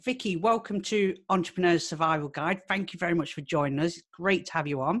Vicky, welcome to Entrepreneur's Survival Guide. Thank you very much for joining us. It's great to have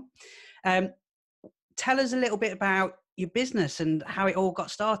you on. Tell us a little bit about your business and how it all got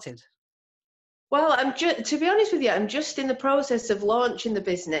started. Well, to be honest with you, I'm just in the process of launching the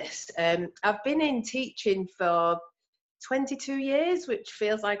business. I've been in teaching for 22 years, which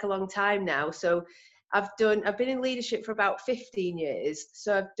feels like a long time now. So I've been in leadership for about 15 years.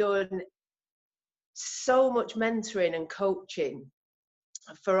 So I've done so much mentoring and coaching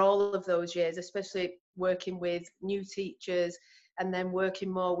for all of those years, especially working with new teachers and then working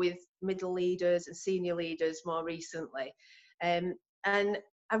more with middle leaders and senior leaders more recently. And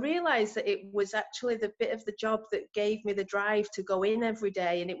I realised that it was actually the bit of the job that gave me the drive to go in every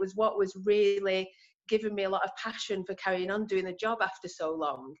day, and it was what was really giving me a lot of passion for carrying on doing the job after so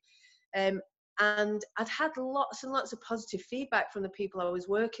long. And I'd had lots and lots of positive feedback from the people I was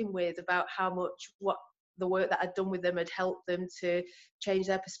working with about how much what the work that I'd done with them had helped them to change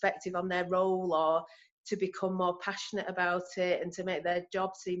their perspective on their role, or to become more passionate about it and to make their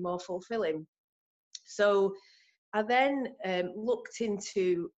job seem more fulfilling. So I then looked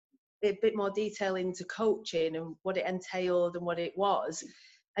into a bit more detail into coaching and what it entailed and what it was.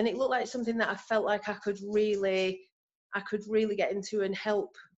 And it looked like something that I felt like I could really get into and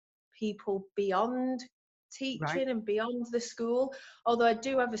help people beyond teaching and beyond the school. Although I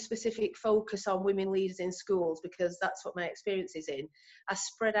do have a specific focus on women leaders in schools because that's what my experience is in. I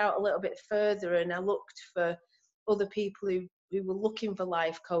spread out a little bit further and I looked for other people who were looking for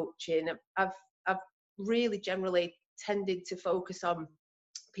life coaching. I've really generally tended to focus on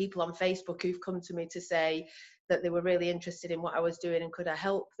people on Facebook who've come to me to say that they were really interested in what I was doing and could I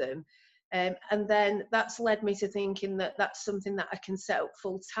help them. And then that's led me to thinking that that's something that I can set up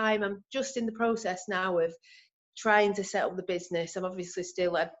full time. I'm just in the process now of trying to set up the business. I'm obviously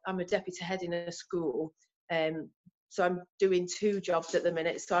still, I'm a deputy head in a school. So I'm doing two jobs at the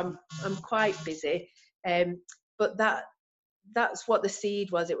minute. So I'm quite busy. But that's what the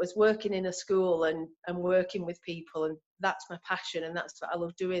seed was. It was working in a school and working with people, and that's my passion and that's what I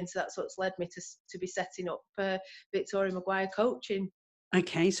love doing. So that's what's led me to be setting up Victoria Maguire Coaching.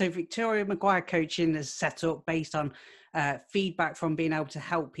 Okay, so Victoria Maguire Coaching is set up based on feedback from being able to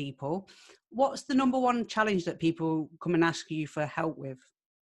help people. What's the number one challenge that people come and ask you for help with?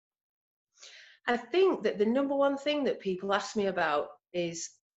 I think that the number one thing that people ask me about is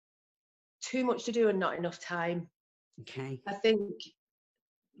too much to do and not enough time. Okay. I think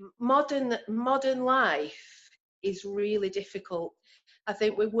modern life is really difficult. I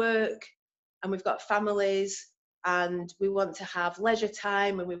think we work and we've got families and we want to have leisure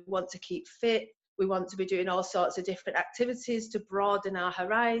time and we want to keep fit. We want to be doing all sorts of different activities to broaden our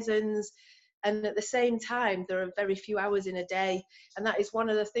horizons. And at the same time, there are very few hours in a day. And that is one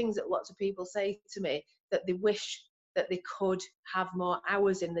of the things that lots of people say to me, that they wish that they could have more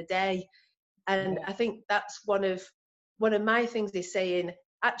hours in the day. And I think that's one of my things is saying,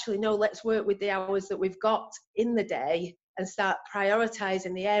 actually, no, let's work with the hours that we've got in the day and start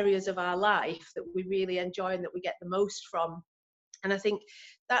prioritizing the areas of our life that we really enjoy and that we get the most from. And I think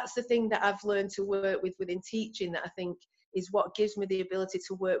that's the thing that I've learned to work with within teaching, that I think is what gives me the ability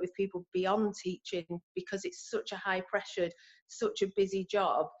to work with people beyond teaching, because it's such a high pressured, such a busy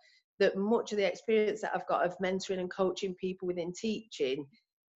job, that much of the experience that I've got of mentoring and coaching people within teaching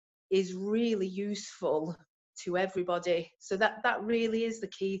is really useful to everybody. So that really is the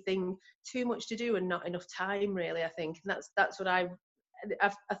key thing. Too much to do and not enough time, really, I think. And that's what I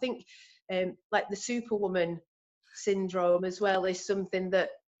think, like the superwoman syndrome as well is something that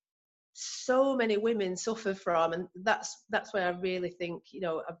so many women suffer from, and that's where I really think,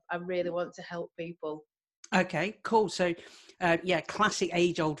 I really want to help people. Okay, cool. So classic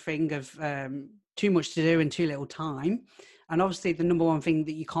age-old thing of too much to do and too little time. And obviously the number one thing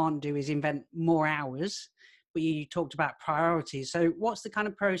that you can't do is invent more hours, but you talked about priorities. So what's the kind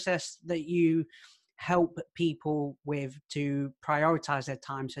of process that you help people with to prioritize their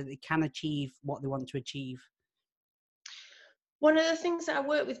time so that they can achieve what they want to achieve? One of the things that I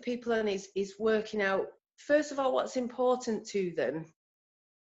work with people on is working out, first of all, what's important to them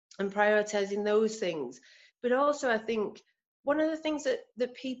and prioritizing those things. But also, I think one of the things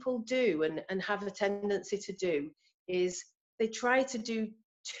that people do and have a tendency to do is they try to do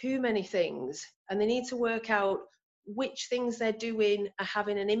too many things, and they need to work out which things they're doing are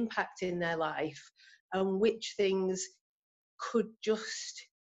having an impact in their life and which things could just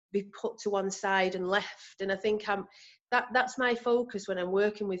be put to one side and left. And I think that's my focus when I'm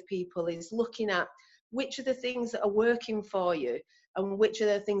working with people, is looking at which are the things that are working for you and which are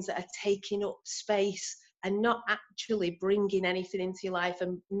the things that are taking up space and not actually bringing anything into your life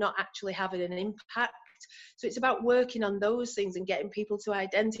and not actually having an impact. impact. So it's about working on those things and getting people to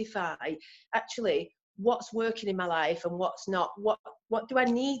identify actually what's working in my life and what's not. What do I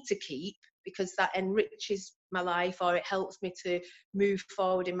need to keep because that enriches my life or it helps me to move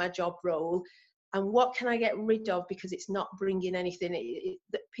forward in my job role, and what can I get rid of because it's not bringing anything.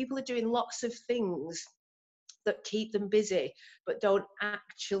 People are doing lots of things that keep them busy but don't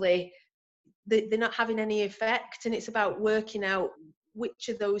actually, they're not having any effect, and it's about working out which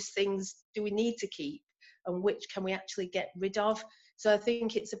of those things do we need to keep and which can we actually get rid of. So I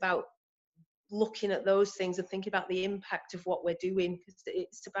think it's about looking at those things and thinking about the impact of what we're doing, because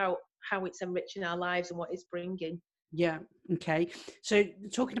it's about how it's enriching our lives and what it's bringing. Yeah. Okay. So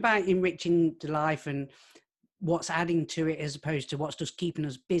talking about enriching the life and what's adding to it as opposed to what's just keeping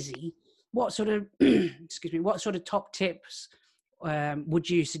us busy, what sort of excuse me, what sort of top tips would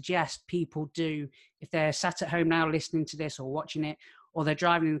you suggest people do if they're sat at home now listening to this or watching it, or they're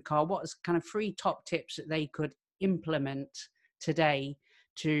driving in the car? What's kind of 3 top tips that they could implement today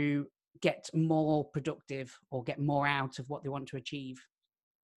to get more productive or get more out of what they want to achieve?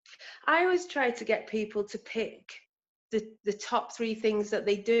 I always try to get people to pick the top 3 things that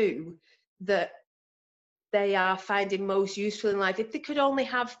they do that they are finding most useful in life. If they could only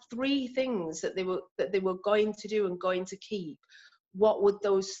have 3 things that they were going to do and going to keep, what would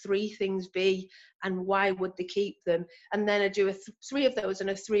those 3 things be and why would they keep them? And then I do 3 of those and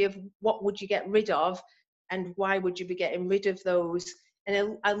a 3 of what would you get rid of and why would you be getting rid of those?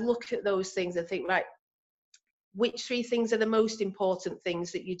 And I look at those things and think, right, which 3 things are the most important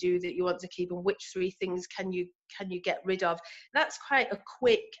things that you do that you want to keep, and which 3 things can you get rid of? That's quite a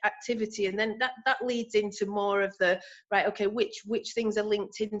quick activity, and then that leads into more of the, right, okay, which things are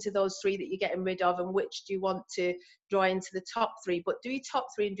linked into those 3 that you're getting rid of, and which do you want to draw into the top 3? But do your top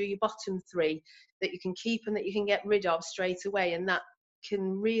 3 and do your bottom 3 that you can keep and that you can get rid of straight away, and that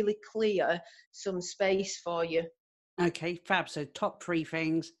can really clear some space for you. Okay, fab. So top 3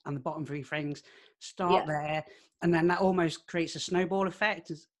 things and the bottom 3 things, start Yeah. there, and then that almost creates a snowball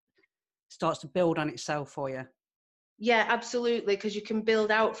effect, starts to build on itself for you. Yeah, absolutely, because you can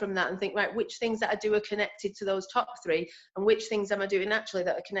build out from that and think, right, which things that I do are connected to those top 3 and which things am I doing actually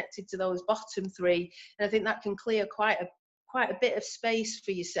that are connected to those bottom 3. And I think that can clear quite a bit of space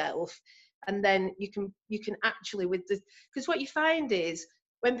for yourself. And then you can actually, because what you find is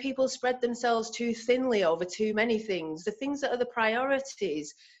when people spread themselves too thinly over too many things, the things that are the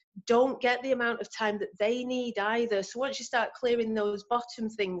priorities don't get the amount of time that they need either. So once you start clearing those bottom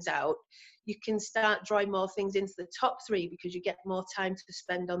things out, you can start drawing more things into the top 3 because you get more time to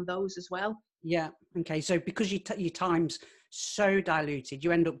spend on those as well. Yeah. Okay. So because your time's so diluted,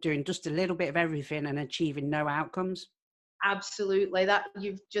 you end up doing just a little bit of everything and achieving no outcomes. Absolutely. That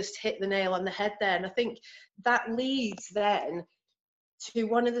you've just hit the nail on the head there. And I think that leads then to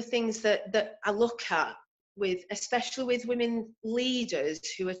one of the things that I look at especially with women leaders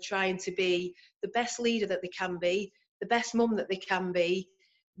who are trying to be the best leader that they can be, the best mum that they can be,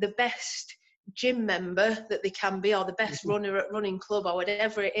 the best gym member that they can be, or the best runner at running club or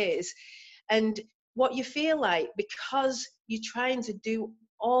whatever it is. And what you feel like, because you're trying to do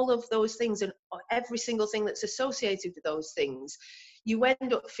all of those things and every single thing that's associated with those things, you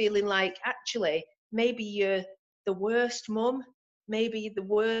end up feeling like actually maybe you're the worst mum, maybe you're the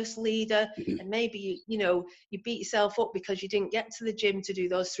worst leader, and maybe you beat yourself up because you didn't get to the gym to do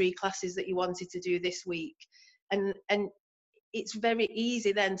those 3 classes that you wanted to do this week. And it's very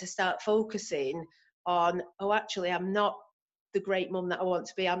easy then to start focusing on, oh, actually I'm not the great mum that I want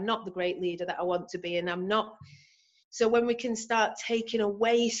to be, I'm not the great leader that I want to be, and I'm not. So when we can start taking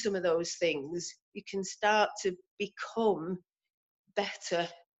away some of those things, you can start to become better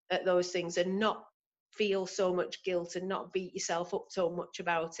at those things and not feel so much guilt and not beat yourself up so much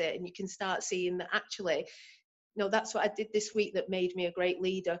about it. And you can start seeing that actually, no, that's what I did this week that made me a great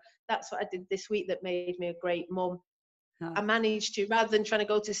leader. That's what I did this week that made me a great mum. Oh. I managed to, rather than trying to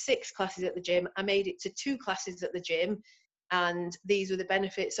go to 6 classes at the gym, I made it to 2 classes at the gym, and these were the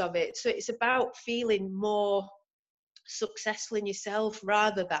benefits of it. So it's about feeling more successful in yourself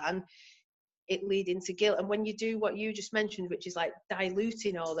rather than it leading to guilt. And when you do what you just mentioned, which is like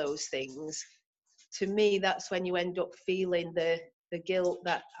diluting all those things, to me that's when you end up feeling the guilt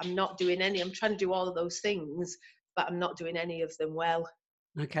that I'm not doing I'm trying to do all of those things but I'm not doing any of them well.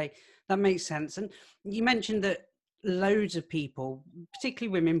 Okay, that makes sense. And you mentioned that loads of people,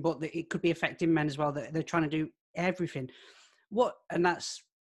 particularly women, but that it could be affecting men as well, that they're trying to do everything. And that's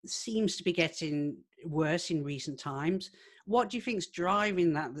seems to be getting worse in recent times. What do you think's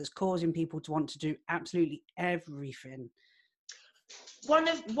driving that's causing people to want to do absolutely everything? One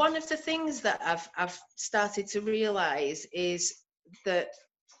of the things that I've started to realize is that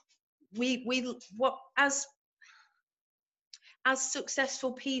what as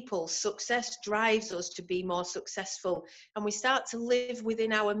successful people, success drives us to be more successful, and we start to live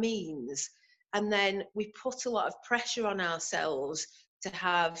within our means, and then we put a lot of pressure on ourselves to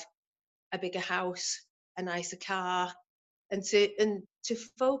have a bigger house, a nicer car, and to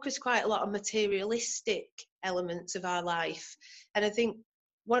focus quite a lot on materialistic elements of our life. And I think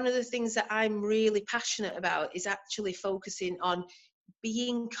one of the things that I'm really passionate about is actually focusing on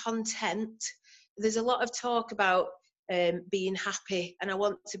being content. There's a lot of talk about being happy, and I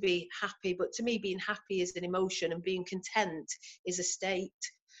want to be happy, but to me being happy is an emotion and being content is a state.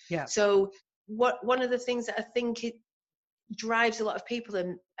 Yeah. So one of the things that I think it drives a lot of people,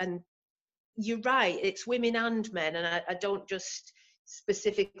 and you're right, it's women and men, and I don't just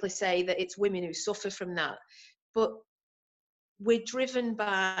specifically say that it's women who suffer from that, but we're driven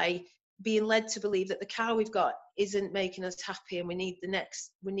by being led to believe that the car we've got isn't making us happy, and we need the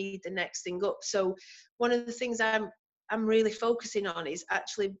next thing up. So one of the things I'm really focusing on is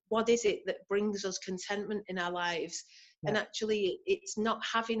actually what is it that brings us contentment in our lives. Yeah. And actually it's not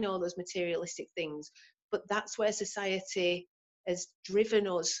having all those materialistic things, but that's where society has driven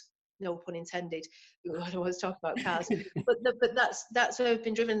us, no pun intended. I don't want to talk about cars, but that's where we've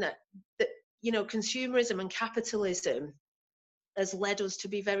been driven, that you know, consumerism and capitalism has led us to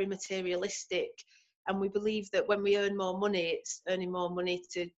be very materialistic, and we believe that when we earn more money, it's earning more money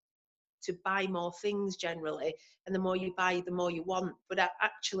to buy more things generally, and the more you buy, the more you want. But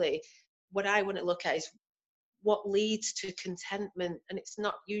actually what I want to look at is what leads to contentment, and it's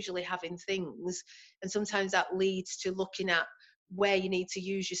not usually having things, and sometimes that leads to looking at where you need to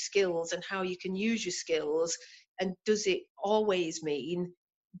use your skills and how you can use your skills. And does it always mean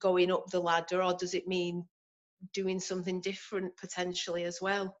going up the ladder, or does it mean doing something different potentially as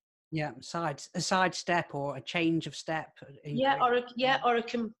well? Yeah, a side step or a change of step. Or a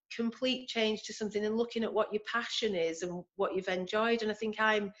complete change to something, and looking at what your passion is and what you've enjoyed. And I think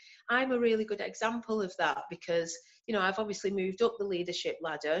I'm a really good example of that, because you know, I've obviously moved up the leadership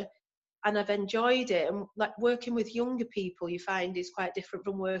ladder and I've enjoyed it. And like working with younger people, you find is quite different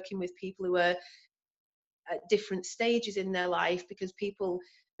from working with people who are at different stages in their life, because people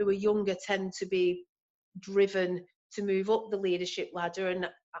who are younger tend to be driven to move up the leadership ladder, and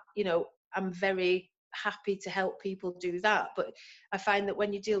you know, I'm very happy to help people do that. But I find that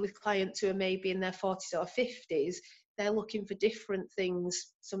when you deal with clients who are maybe in their 40s or 50s, they're looking for different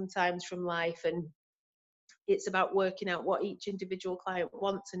things sometimes from life, and it's about working out what each individual client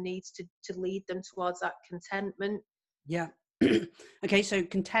wants and needs to lead them towards that contentment. Yeah. Okay, so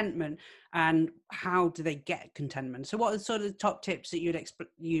contentment, and how do they get contentment? So what are sort of the top tips that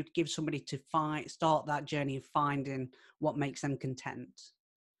you'd give somebody to start that journey of finding what makes them content?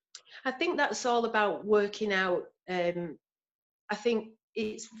 I think that's all about working out. I think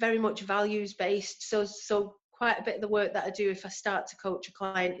it's very much values based. So quite a bit of the work that I do, if I start to coach a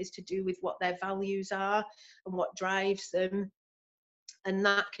client, is to do with what their values are and what drives them. And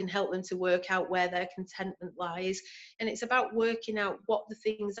that can help them to work out where their contentment lies. And it's about working out what the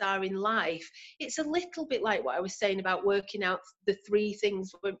things are in life. It's a little bit like what I was saying about working out the three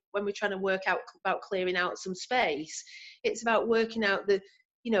things when we're trying to work out about clearing out some space. It's about working out the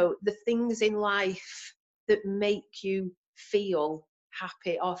things in life that make you feel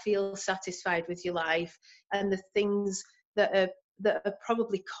happy or feel satisfied with your life, and the things that are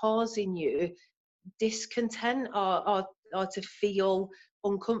probably causing you discontent, or to feel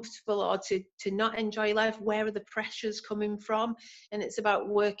uncomfortable, or to not enjoy life. Where are the pressures coming from? And it's about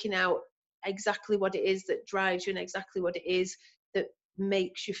working out exactly what it is that drives you, and exactly what it is that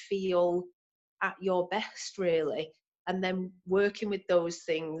makes you feel at your best, really. And then working with those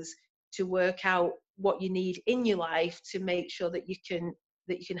things to work out what you need in your life to make sure that you can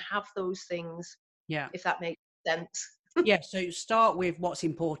have those things. Yeah, if that makes sense. Yeah, so start with what's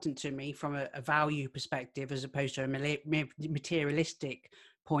important to me from a value perspective, as opposed to a materialistic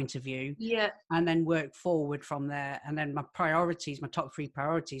point of view. Yeah. And then work forward from there. And then my top 3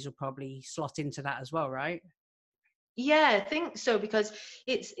 priorities will probably slot into that as well, right? Yeah, I think so, because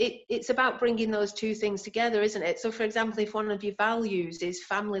it's about bringing those two things together, isn't it? So for example, if one of your values is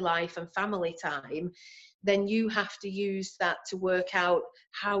family life and family time, then you have to use that to work out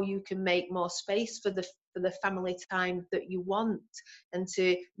how you can make more space for the family time that you want, and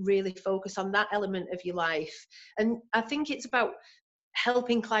to really focus on that element of your life. And I think it's about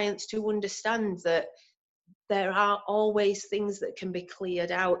helping clients to understand that there are always things that can be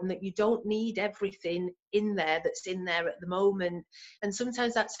cleared out, and that you don't need everything in there that's in there at the moment. And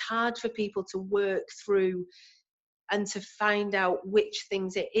sometimes that's hard for people to work through and to find out which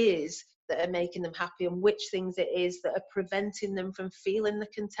things it is that are making them happy and which things it is that are preventing them from feeling the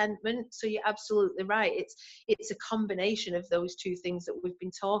contentment. So you're absolutely right. It's a combination of those two things that we've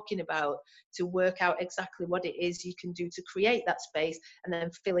been talking about to work out exactly what it is you can do to create that space and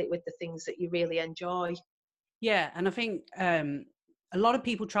then fill it with the things that you really enjoy. Yeah, and I think a lot of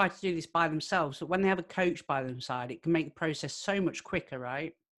people try to do this by themselves, but when they have a coach by their side, it can make the process so much quicker,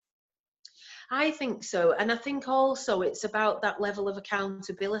 right? I think so. And I think also it's about that level of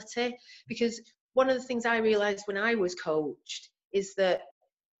accountability, because one of the things I realized when I was coached is that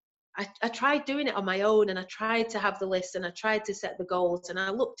I tried doing it on my own, and I tried to have the list and I tried to set the goals, and I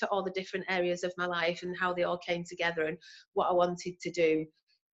looked at all the different areas of my life and how they all came together and what I wanted to do.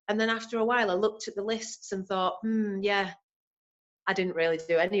 And then after a while, I looked at the lists and thought, yeah, I didn't really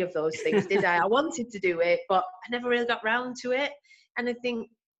do any of those things, did I? I wanted to do it, but I never really got round to it. And I think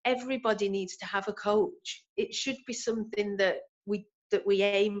everybody needs to have a coach. It should be something that we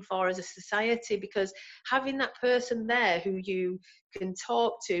aim for as a society, because having that person there who you can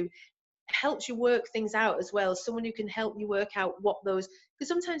talk to helps you work things out as well. Someone who can help you work out what those, because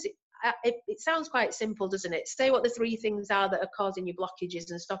sometimes it sounds quite simple, doesn't it? Say what the 3 things are that are causing you blockages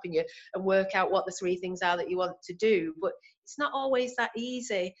and stopping you, and work out what the 3 things are that you want to do. But it's not always that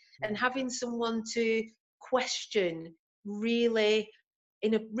easy. And having someone to question really,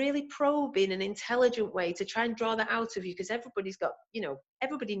 in a really probing and intelligent way, to try and draw that out of you, because everybody's got,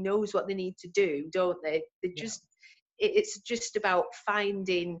 everybody knows what they need to do, don't they? It's just about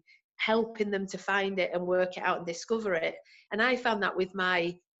helping them to find it and work it out and discover it. And I found that with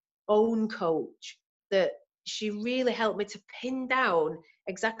my own coach, that she really helped me to pin down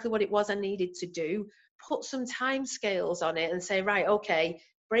exactly what it was I needed to do, put some time scales on it and say, right, okay,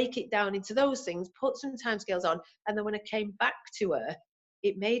 break it down into those things, put some time scales on. And then when I came back to her,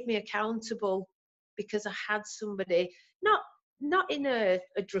 it made me accountable, because I had somebody, not in a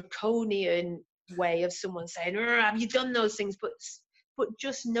draconian way of someone saying, have you done those things, but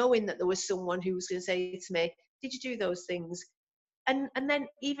just knowing that there was someone who was going to say to me, did you do those things? And then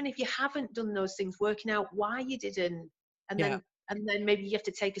even if you haven't done those things, working out why you didn't, and Yeah. then maybe you have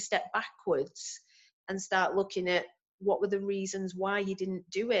to take a step backwards and start looking at what were the reasons why you didn't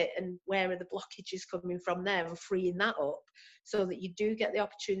do it, and where are the blockages coming from there, and freeing that up so that you do get the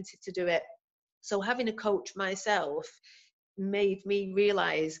opportunity to do it. So having a coach myself made me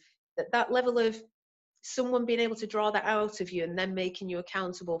realize that level of someone being able to draw that out of you and then making you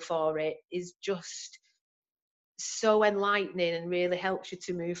accountable for it is just so enlightening and really helps you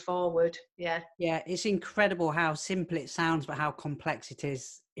to move forward. Yeah, It's incredible how simple it sounds, but how complex it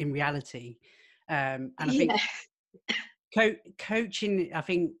is in reality. And I think coaching, I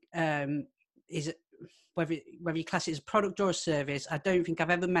think, is, whether you class it as a product or a service, I don't think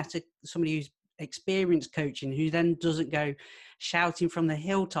I've ever met somebody who's experienced coaching who then doesn't go shouting from the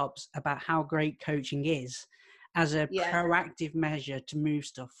hilltops about how great coaching is as a proactive measure to move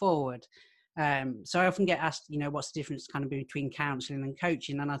stuff forward. So I often get asked, what's the difference kind of between counselling and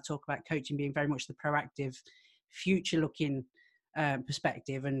coaching? And I talk about coaching being very much the proactive, future-looking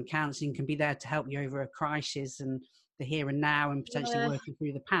perspective, and counselling can be there to help you over a crisis and the here and now, and potentially working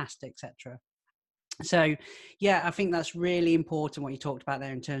through the past, etc. So, I think that's really important what you talked about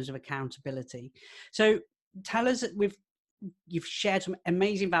there in terms of accountability. So tell us, you've shared some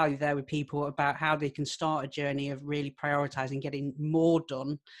amazing value there with people about how they can start a journey of really prioritizing getting more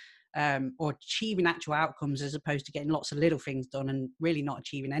done, or achieving actual outcomes, as opposed to getting lots of little things done and really not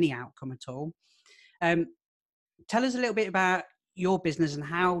achieving any outcome at all. Tell us a little bit about your business and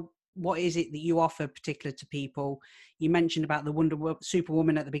what is it that you offer particular to people. You mentioned about the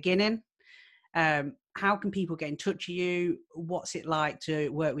Superwoman at the beginning. How can people get in touch with you? What's it like to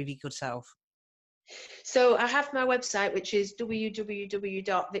work with your good self? So I have my website, which is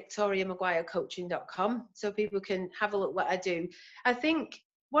www.victoriamaguirecoaching.com, so people can have a look what I do. I think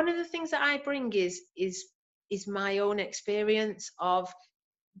one of the things that I bring is my own experience of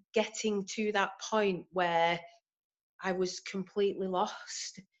getting to that point where I was completely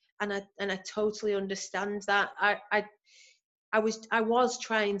lost, and I totally understand that. I was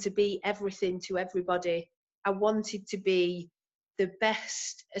trying to be everything to everybody. I wanted to be the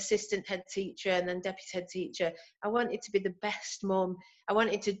best assistant head teacher and then deputy head teacher. I wanted to be the best mum. I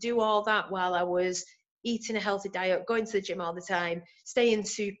wanted to do all that while I was eating a healthy diet, going to the gym all the time, staying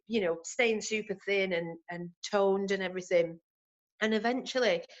super thin and toned and everything. And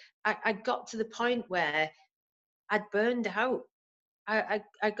eventually I got to the point where I'd burned out. I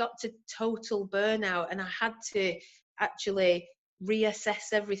got to total burnout, and I had to actually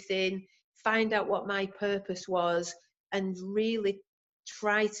reassess everything, find out what my purpose was, and really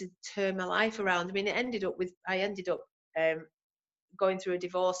try to turn my life around. I mean, I ended up going through a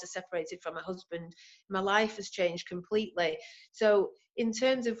divorce, separated from my husband. My life has changed completely. So in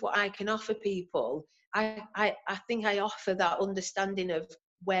terms of what I can offer people, I think I offer that understanding of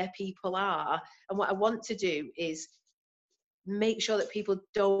where people are. And what I want to do is make sure that people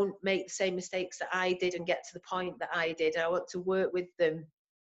don't make the same mistakes that I did and get to the point that I did. I want to work with them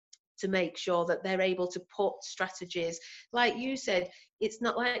to make sure that they're able to put strategies, like you said, it's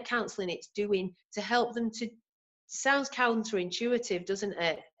not like counseling, it's doing, to help them to, sounds counterintuitive, doesn't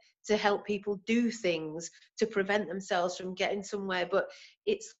it? To help people do things to prevent themselves from getting somewhere. But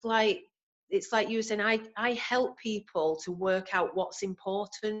it's like you were saying, I help people to work out what's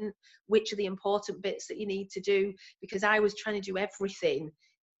important, which are the important bits that you need to do, because I was trying to do everything.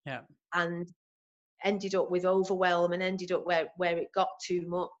 Yeah. And ended up with overwhelm and ended up where it got too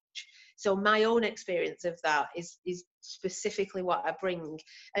much. So my own experience of that is specifically what I bring,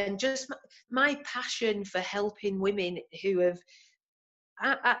 and just my passion for helping women who have,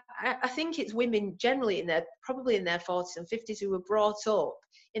 I think it's women generally probably in their 40s and 50s who were brought up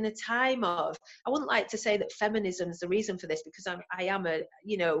in a time of, I wouldn't like to say that feminism is the reason for this, because I'm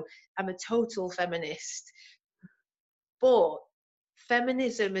a total feminist, but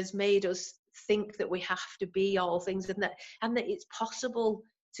feminism has made us think that we have to be all things, and that it's possible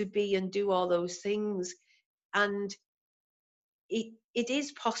to be and do all those things, and it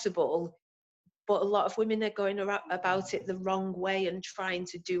is possible, but a lot of women are going about it the wrong way and trying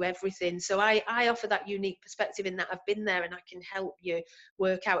to do everything. So I offer that unique perspective in that I've been there, and I can help you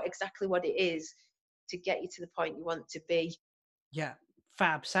work out exactly what it is to get you to the point you want to be. Yeah,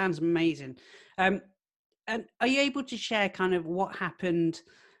 fab. Sounds amazing. And are you able to share kind of what happened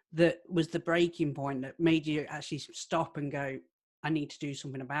that was the breaking point that made you actually stop and go, I need to do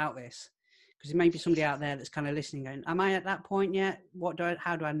something about this? Because there may be somebody out there that's kind of listening going, am I at that point yet?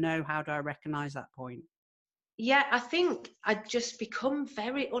 How do I know? How do I recognize that point? Yeah, I think I'd just become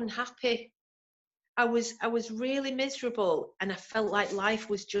very unhappy. I was really miserable, and I felt like life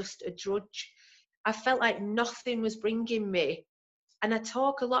was just a drudge. I felt like nothing was bringing me. And I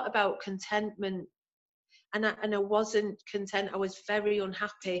talk a lot about contentment, and I wasn't content. I was very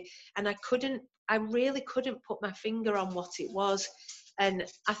unhappy, and I really couldn't put my finger on what it was. And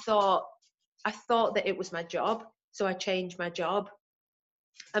I thought that it was my job, so I changed my job.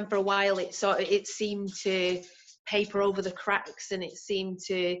 And for a while it seemed to paper over the cracks, and it seemed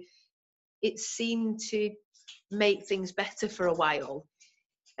to make things better for a while.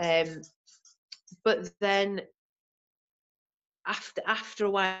 But then after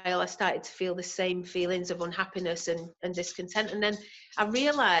a while, I started to feel the same feelings of unhappiness and discontent. And then I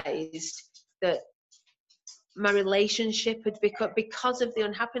realized that my relationship had become, because of the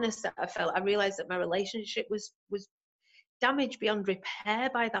unhappiness that I felt, I realized that my relationship was damaged beyond repair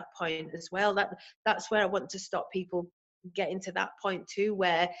by that point as well. That's where I want to stop people getting to that point too,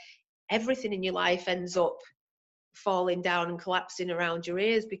 where everything in your life ends up falling down and collapsing around your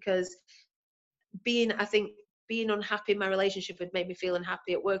ears. Because being unhappy in my relationship had made me feel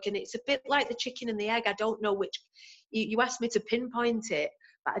unhappy at work. And it's a bit like the chicken and the egg. I don't know which, you asked me to pinpoint it,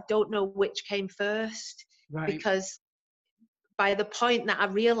 but I don't know which came first. Right. Because by the point that I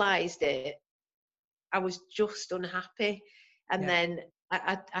realized it, I was just unhappy. And then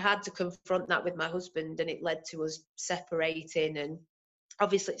I had to confront that with my husband, and it led to us separating. And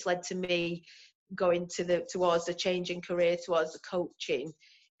obviously it's led to me going towards the changing career, towards the coaching,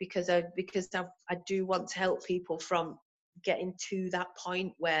 because I do want to help people from getting to that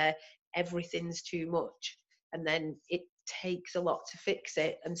point where everything's too much, and then it takes a lot to fix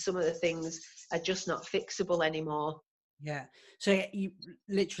it, and some of the things are just not fixable anymore. Yeah. So you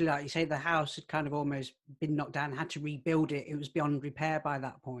literally, like you say, the house had kind of almost been knocked down, had to rebuild it. It was beyond repair by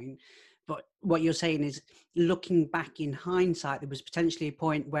that point. But what you're saying is, looking back in hindsight, there was potentially a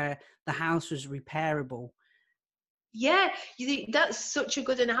point where the house was repairable. Yeah, that's such a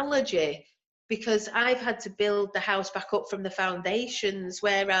good analogy, because I've had to build the house back up from the foundations,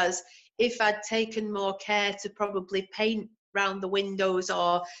 whereas if I'd taken more care to probably paint round the windows,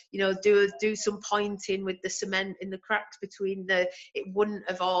 or do some pointing with the cement in the cracks between it wouldn't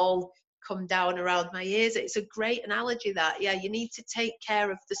have all come down around my ears. It's a great analogy that, yeah, you need to take care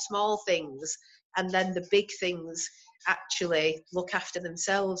of the small things, and then the big things actually look after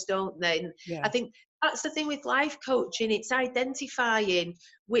themselves, don't they? And Yeah. I think that's the thing with life coaching. It's identifying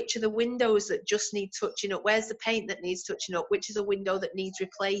which are the windows that just need touching up, where's the paint that needs touching up, which is a window that needs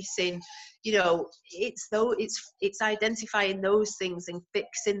replacing. It's identifying those things and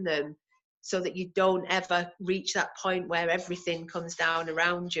fixing them, so that you don't ever reach that point where everything comes down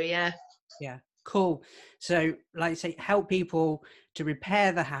around you. Yeah, cool. So, like I say, help people to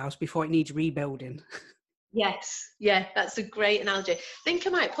repair the house before it needs rebuilding. Yes, yeah, that's a great analogy. I think I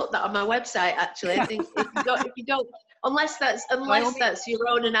might put that on my website. Actually, I think if you don't, unless that's your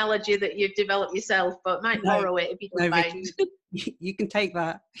own analogy that you've developed yourself, but might borrow it if you don't mind. Vicky, you can take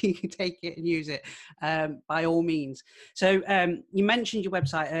that. You can take it and use it by all means. So you mentioned your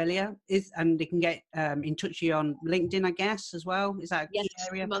website earlier, and they can get in touch with you on LinkedIn, I guess, as well. Is that a key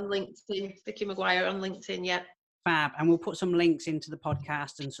area? I'm on LinkedIn. Vicky Maguire on LinkedIn. Yeah. Fab, and we'll put some links into the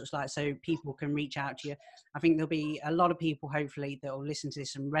podcast and such like, so people can reach out to you. I think there'll be a lot of people, hopefully, that will listen to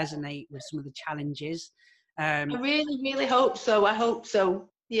this and resonate with some of the challenges. I really, really hope so. I hope so.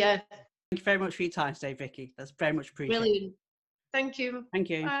 Yeah. Thank you very much for your time today, Vicky. That's very much appreciated. Brilliant. Thank you.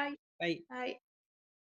 Thank you. Bye. Bye. Bye.